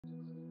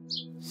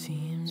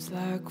Seems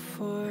like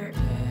forever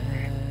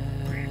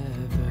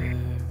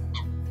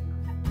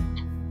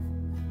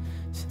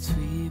since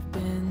we've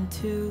been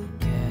together.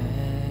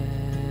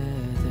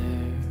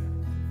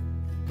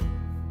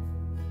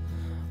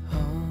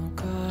 Oh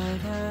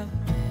God, I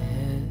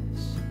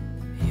miss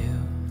you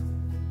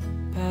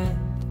bad.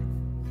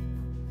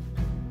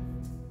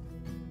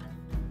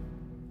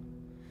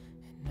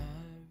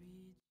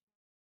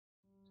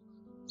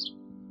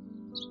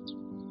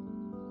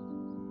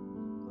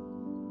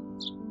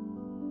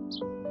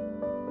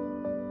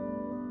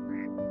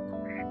 And I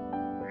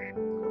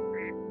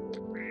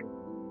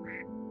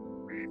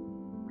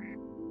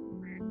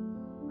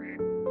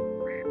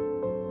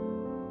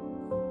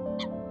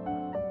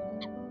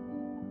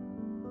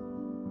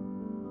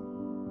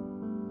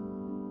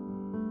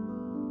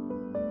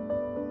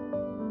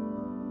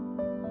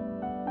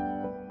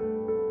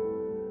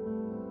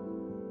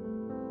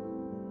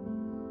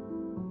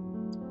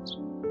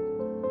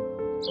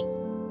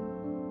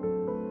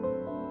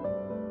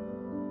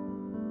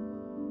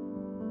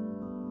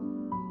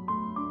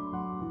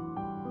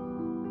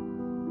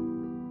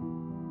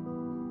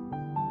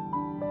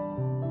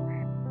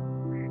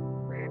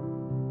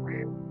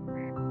read.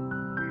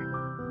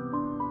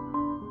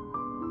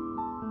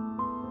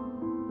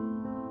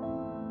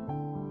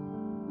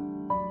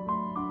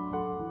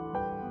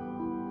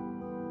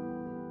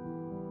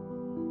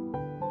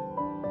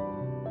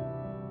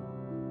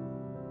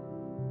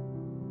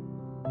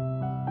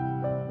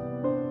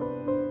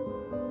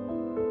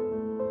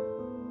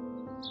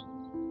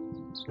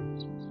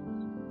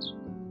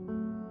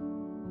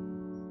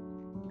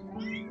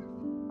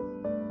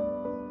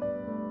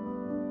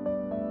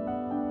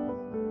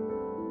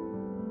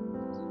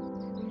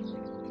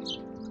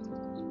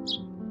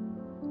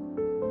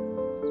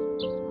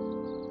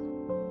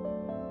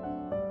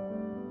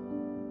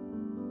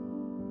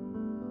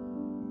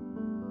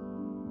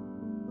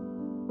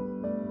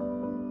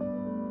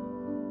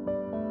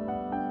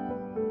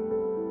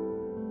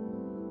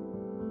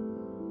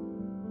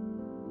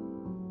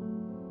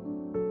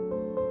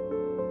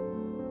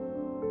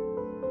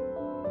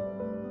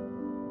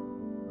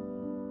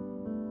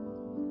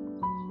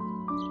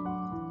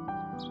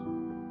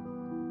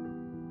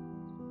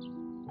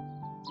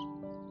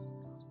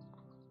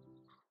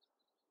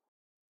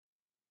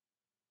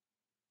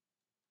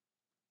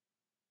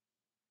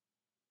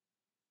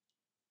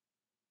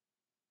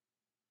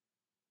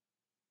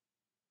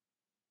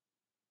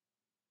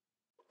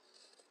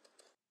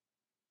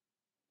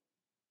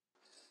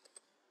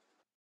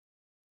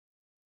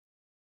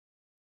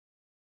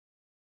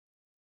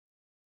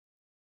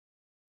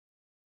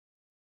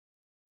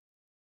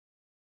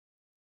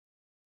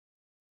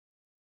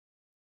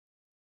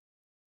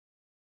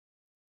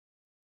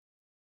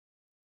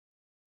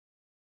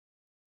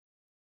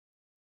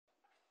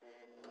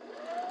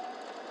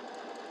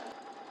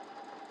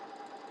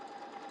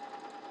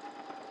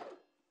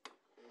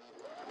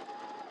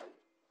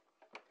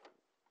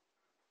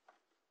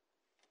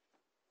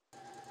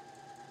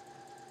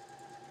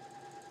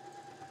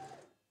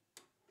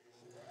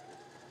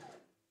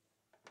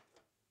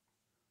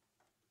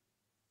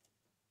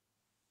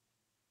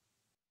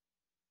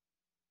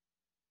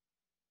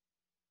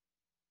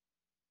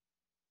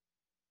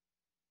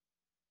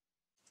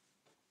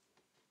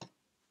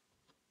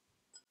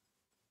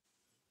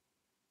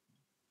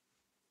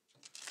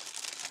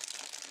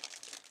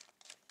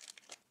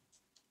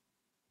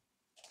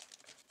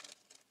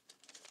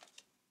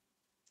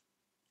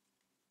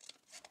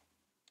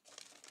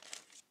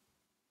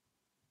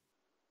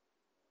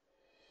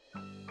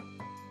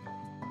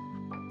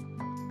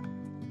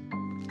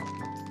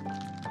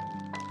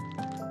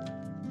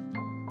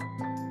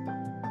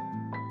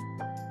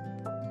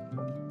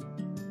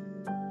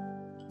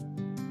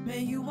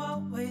 May you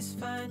always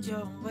find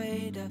your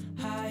way to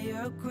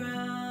higher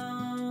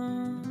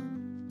ground.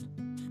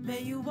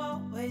 May you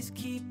always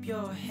keep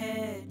your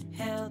head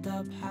held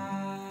up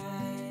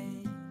high.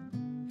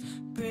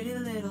 Pretty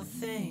little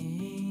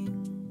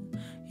thing,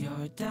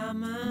 you're a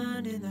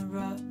diamond in the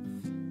rough,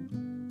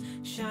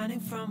 shining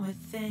from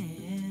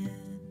within.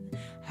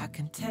 I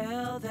can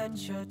tell that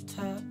you're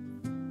tough.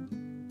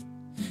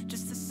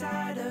 Just the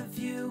sight of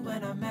you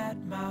when I'm at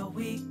my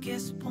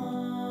weakest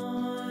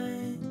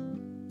point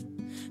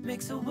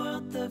makes a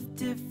world of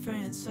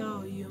difference,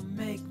 oh you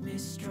make me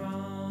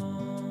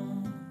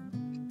strong.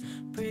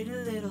 Pretty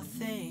little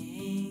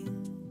thing,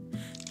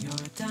 you're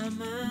a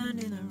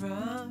diamond in the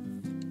rough,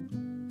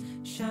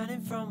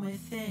 shining from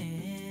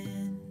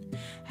within.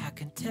 I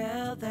can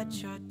tell that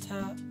you're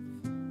tough.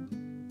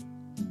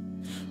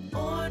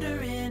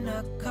 Ordering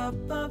a cup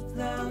of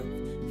love,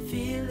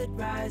 feel it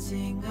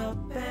rising up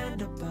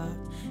and above.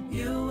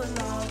 You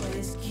will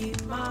always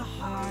keep my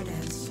heart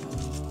and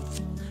soul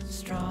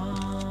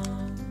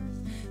strong.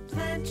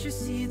 Plant your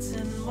seeds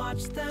and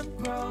watch them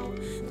grow.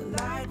 The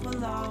light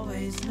will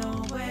always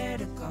know where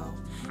to go.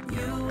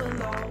 You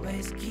will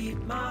always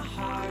keep my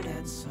heart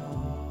and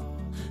soul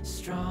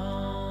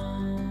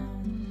strong.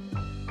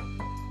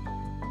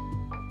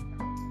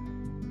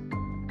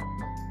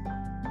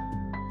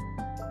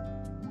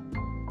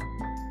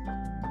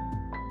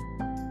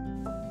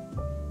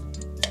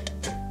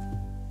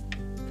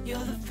 You're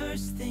the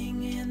first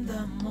thing in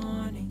the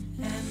morning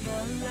and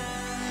the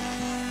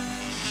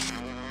last.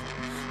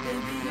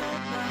 Baby,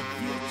 you're my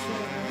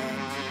future and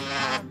you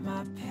are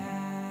my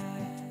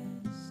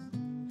past.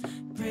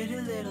 Pretty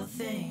little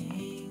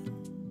thing,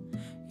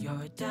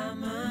 you're a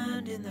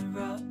diamond in the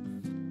rough,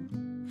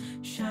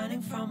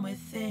 shining from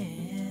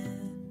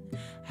within.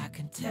 I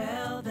can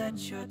tell that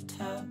you're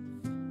tough.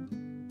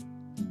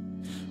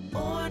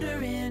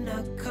 Order in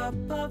a cup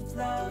of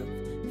love,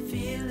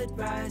 feel it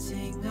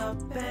rising up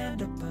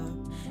and above.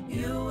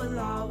 You will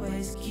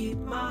always keep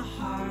my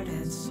heart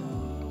and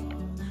soul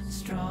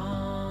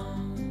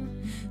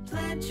strong.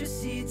 Plant your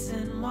seeds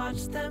and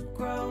watch them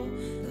grow.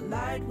 The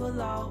light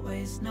will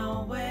always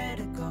know where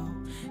to go.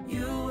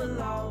 You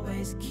will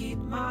always keep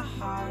my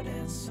heart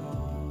and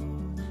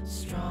soul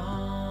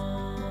strong.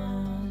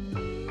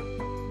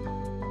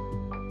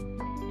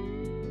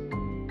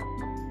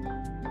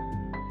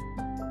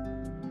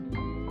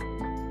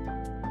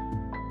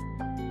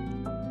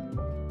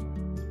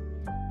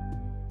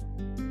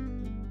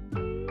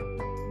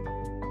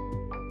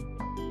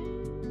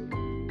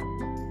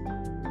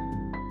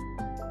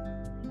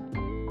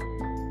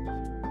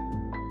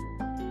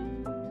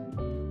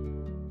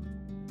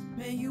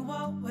 May you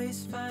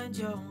always find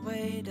your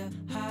way to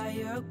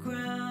higher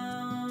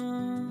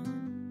ground.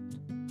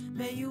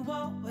 May you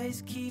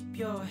always keep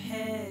your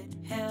head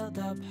held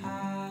up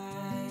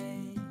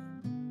high.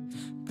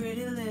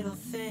 Pretty little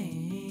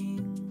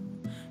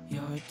thing,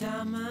 you're a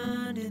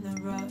diamond in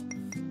the rough,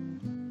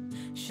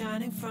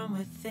 shining from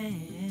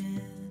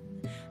within.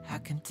 I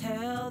can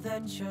tell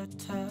that you're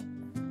tough.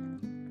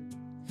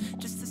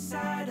 Just the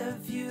sight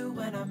of you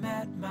when I'm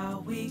at my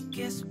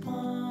weakest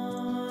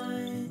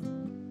point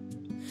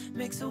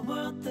makes a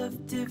world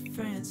of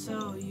difference,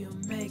 oh you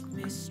make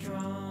me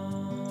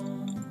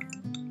strong.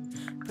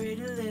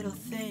 Pretty little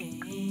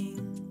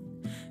thing,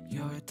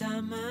 you're a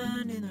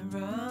diamond in the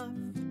rough,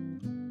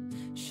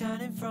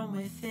 shining from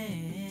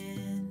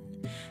within.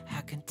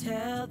 I can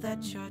tell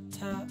that you're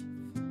tough.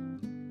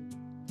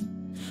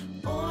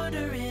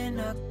 Order in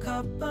a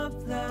cup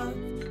of love,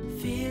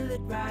 feel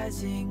it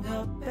rising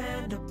up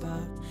and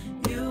above.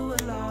 You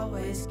will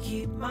always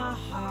keep my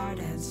heart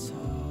and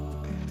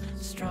soul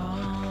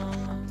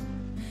strong.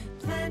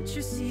 Plant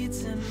your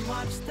seeds and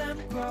watch them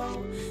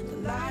grow. The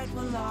light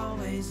will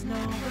always know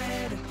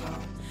where to go.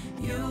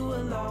 You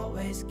will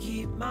always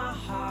keep my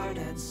heart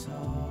and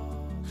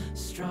soul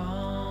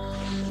strong.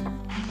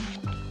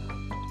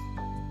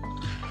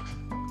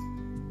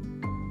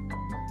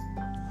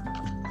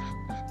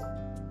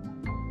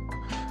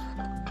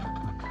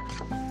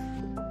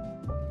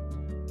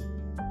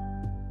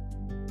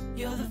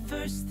 You're the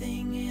first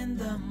thing in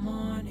the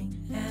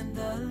morning and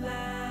the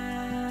last.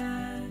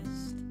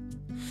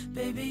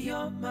 Baby,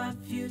 you're my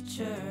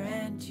future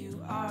and you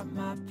are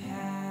my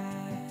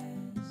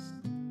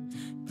past.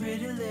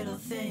 Pretty little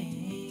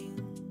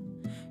thing,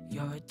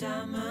 you're a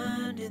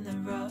diamond in the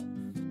rough,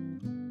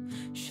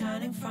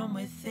 shining from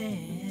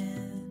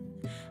within.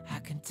 I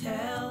can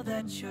tell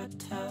that you're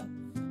tough.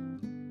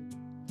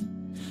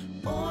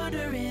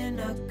 Order in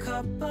a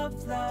cup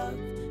of love,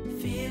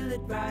 feel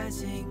it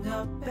rising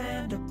up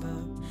and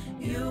above.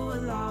 You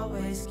will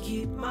always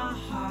keep my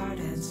heart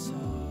and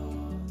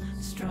soul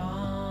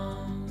strong.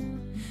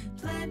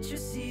 Plant your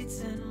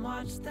seeds and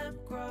watch them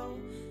grow.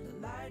 The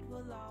light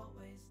will always